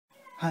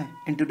Hi,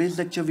 in today's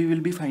lecture we will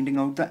be finding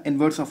out the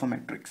inverse of a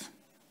matrix.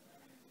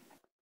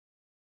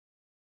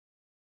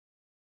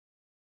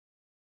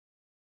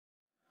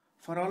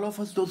 For all of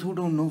us those who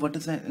don't know what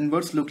does an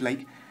inverse look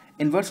like,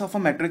 inverse of a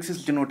matrix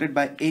is denoted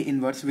by A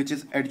inverse, which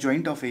is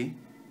adjoint of A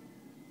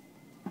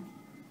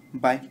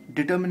by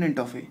determinant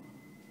of A.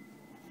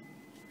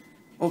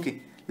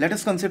 Okay, let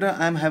us consider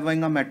I am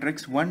having a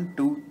matrix 1,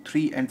 2,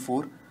 3 and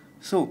 4.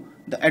 So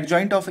the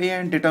adjoint of A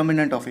and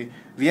determinant of A,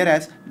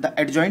 whereas the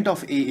adjoint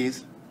of A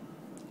is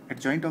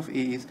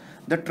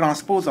the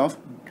transpose of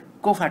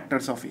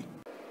cofactors of A.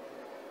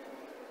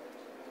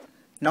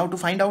 Now to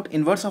find out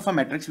inverse of a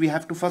matrix, we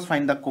have to first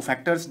find the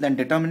cofactors, then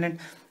determinant,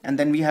 and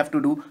then we have to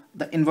do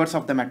the inverse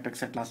of the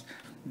matrix at last.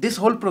 This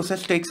whole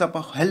process takes up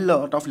a hell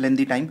lot of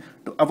lengthy time.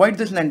 To avoid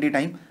this lengthy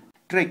time,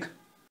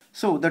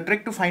 So the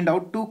trick to find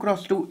out 2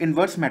 cross 2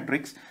 inverse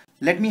matrix,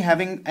 let me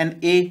having an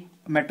A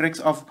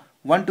matrix of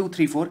 1, 2,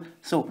 3, 4.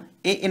 So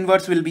A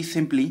inverse will be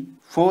simply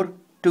 4,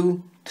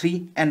 2,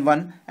 3 and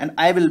 1, and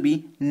I will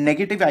be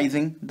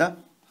negativizing the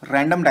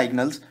random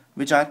diagonals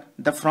which are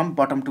the from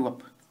bottom to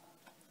up.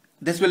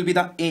 This will be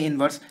the A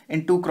inverse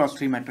in 2 cross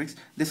 3 matrix.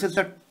 This is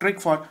the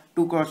trick for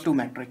 2 cross 2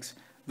 matrix,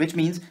 which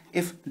means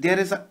if there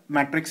is a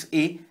matrix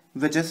A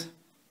which is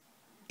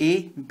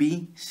A,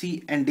 B,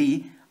 C and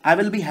D, I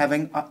will be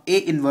having a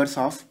A inverse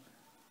of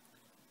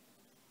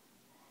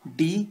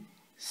D,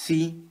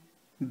 C,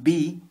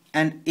 B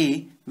and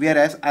A,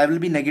 whereas I will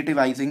be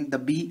negativizing the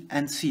B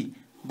and C.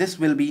 This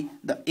will be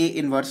the A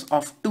inverse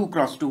of 2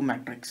 cross 2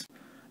 matrix.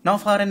 Now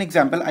for an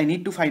example, I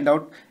need to find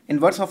out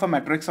inverse of a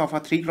matrix of a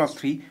 3 cross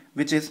 3,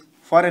 which is,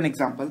 for an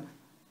example,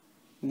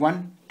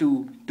 1,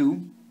 2,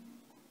 2,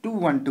 2,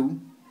 1,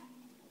 2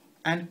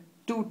 and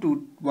 2,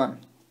 2, 1.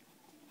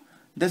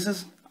 This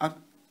is a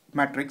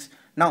matrix.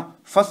 Now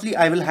firstly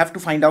I will have to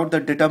find out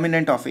the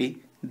determinant of A.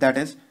 That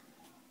is,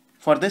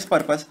 for this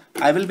purpose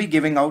I will be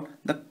giving out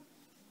the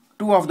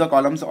two of the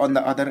columns on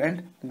the other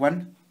end,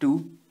 1,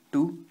 2,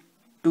 2,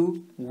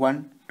 2,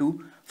 1,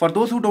 2. For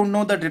those who don't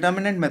know the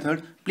determinant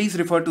method, please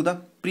refer to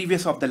the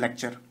previous of the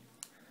lecture.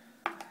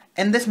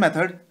 In this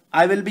method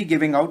I will be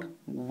giving out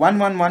 1,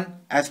 1, 1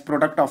 as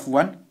product of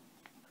 1,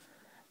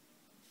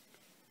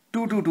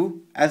 2, 2,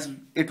 2 as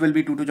it will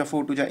be 2 to the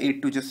 4 to the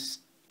 8 to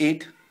just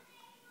 8,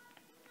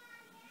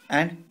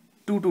 and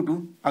 2, 2,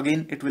 2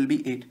 again it will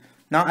be 8.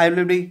 Now I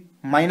will be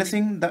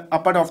minusing the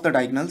upper of the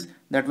diagonals,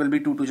 that will be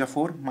 2 to the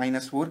 4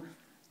 minus 4.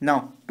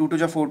 Now 2 to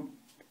the 4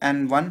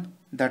 and 1,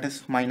 that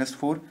is minus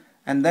 4,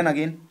 and then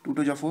again 2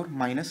 to the 4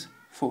 minus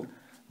 4.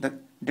 The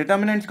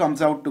determinant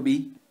comes out to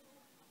be,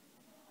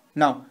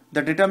 now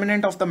the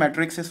determinant of the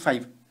matrix is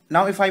 5.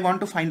 Now if I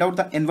want to find out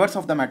the inverse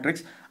of the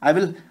matrix, I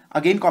will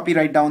again copy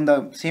write down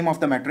the same of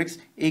the matrix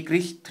A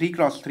 3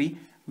 cross 3,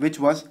 which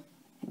was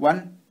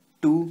 1,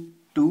 2,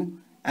 2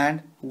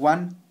 and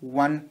 1,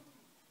 1,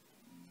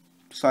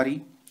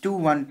 2,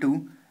 1,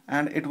 2,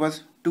 and it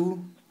was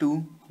 2,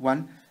 2,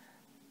 1.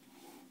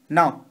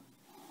 Now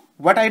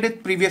what I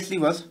did previously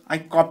was I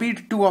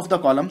copied two of the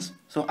columns,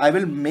 so I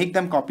will make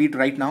them copied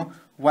right now,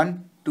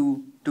 1,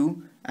 2,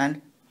 2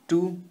 and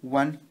 2,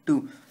 1,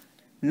 2.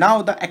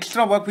 Now the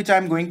extra work which I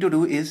am going to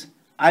do is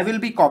I will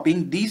be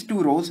copying these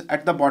two rows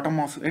at the bottom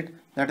of it,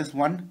 that is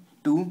 1,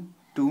 2,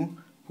 2,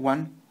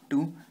 1,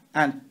 2,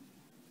 and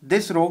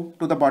this row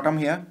to the bottom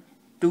here,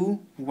 2,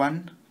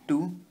 1,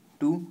 2,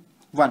 2,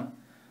 1.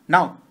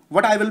 Now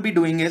what I will be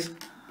doing is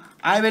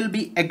I will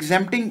be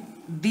exempting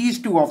these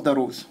two of the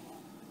rows.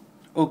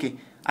 Okay,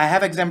 I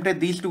have exempted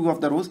these two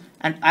of the rows,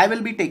 and I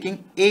will be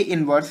taking A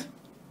inverse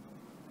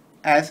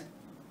as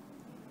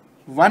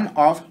 1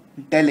 of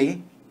del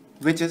A,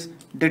 which is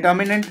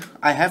determinant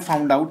I have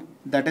found out,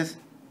 that is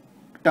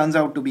turns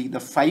out to be the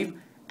 5,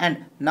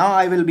 and now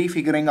I will be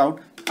figuring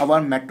out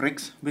our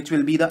matrix, which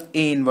will be the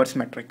A inverse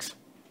matrix.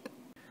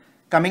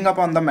 Coming up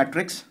on the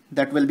matrix,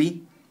 that will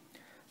be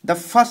the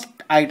first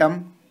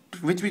item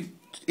which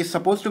is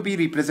supposed to be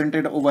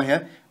represented over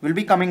here will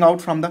be coming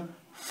out from the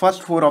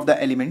first 4 of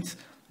the elements.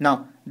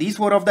 Now these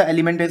 4 of the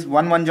element is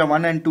 1, 1 ja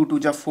 1 and 2, 2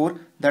 ja 4,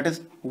 that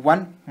is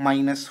 1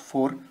 minus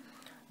 4.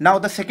 Now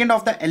the second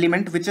of the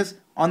element which is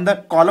on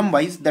the column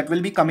wise, that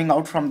will be coming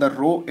out from the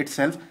row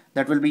itself,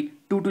 that will be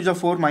 2, 2 ja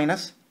 4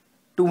 minus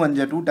 2, 1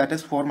 ja 2, that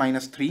is 4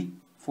 minus 3,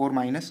 4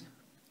 minus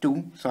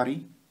 2,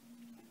 sorry.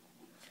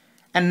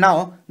 And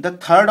now the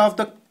third of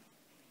the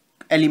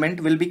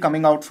element will be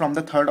coming out from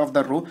the third of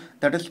the row,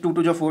 that is 2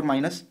 to the 4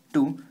 minus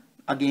 2,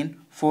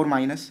 again 4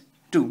 minus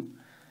 2.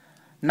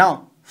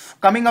 Now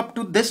coming up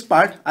to this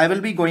part, I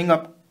will be going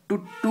up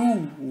to 2,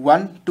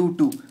 1, 2,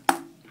 2.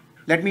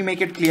 Let me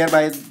make it clear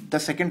by the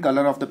second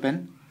color of the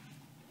pen.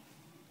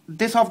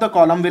 This of the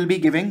column will be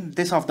giving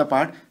this of the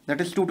part,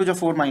 that is 2 to the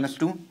 4 minus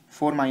 2,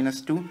 4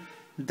 minus 2.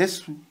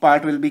 This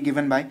part will be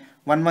given by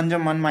 1, 1 ja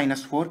 1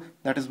 minus 4,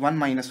 that is 1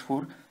 minus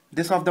 4.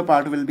 This of the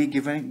part will be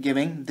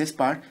giving this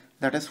part,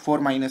 that is 4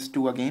 minus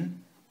 2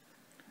 again.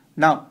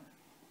 Now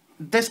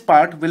this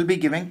part will be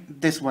giving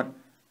this one,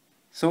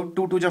 so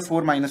 2 to the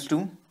 4 minus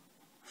 2,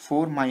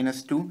 4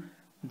 minus 2.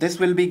 This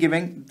will be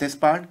giving this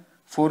part,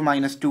 4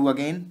 minus 2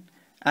 again,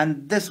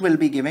 and this will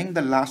be giving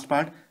the last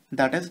part,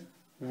 that is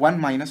 1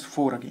 minus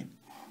 4 again.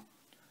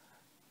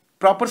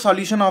 Proper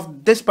solution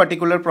of this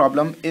particular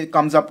problem, it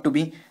comes up to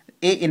be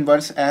A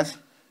inverse as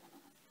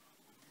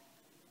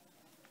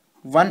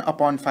 1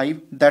 upon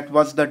 5, that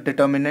was the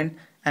determinant,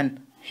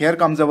 and here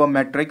comes our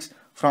matrix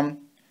from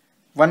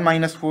 1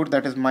 minus 4,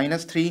 that is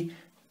minus 3,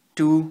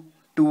 2,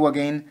 2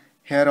 again,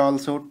 here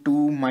also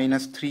 2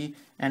 minus 3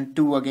 and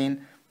 2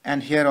 again,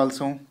 and here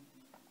also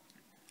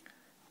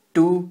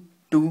 2,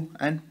 2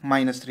 and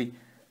minus 3.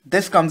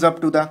 This comes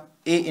up to the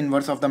A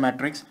inverse of the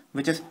matrix,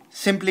 which is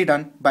simply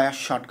done by a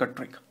shortcut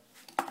trick.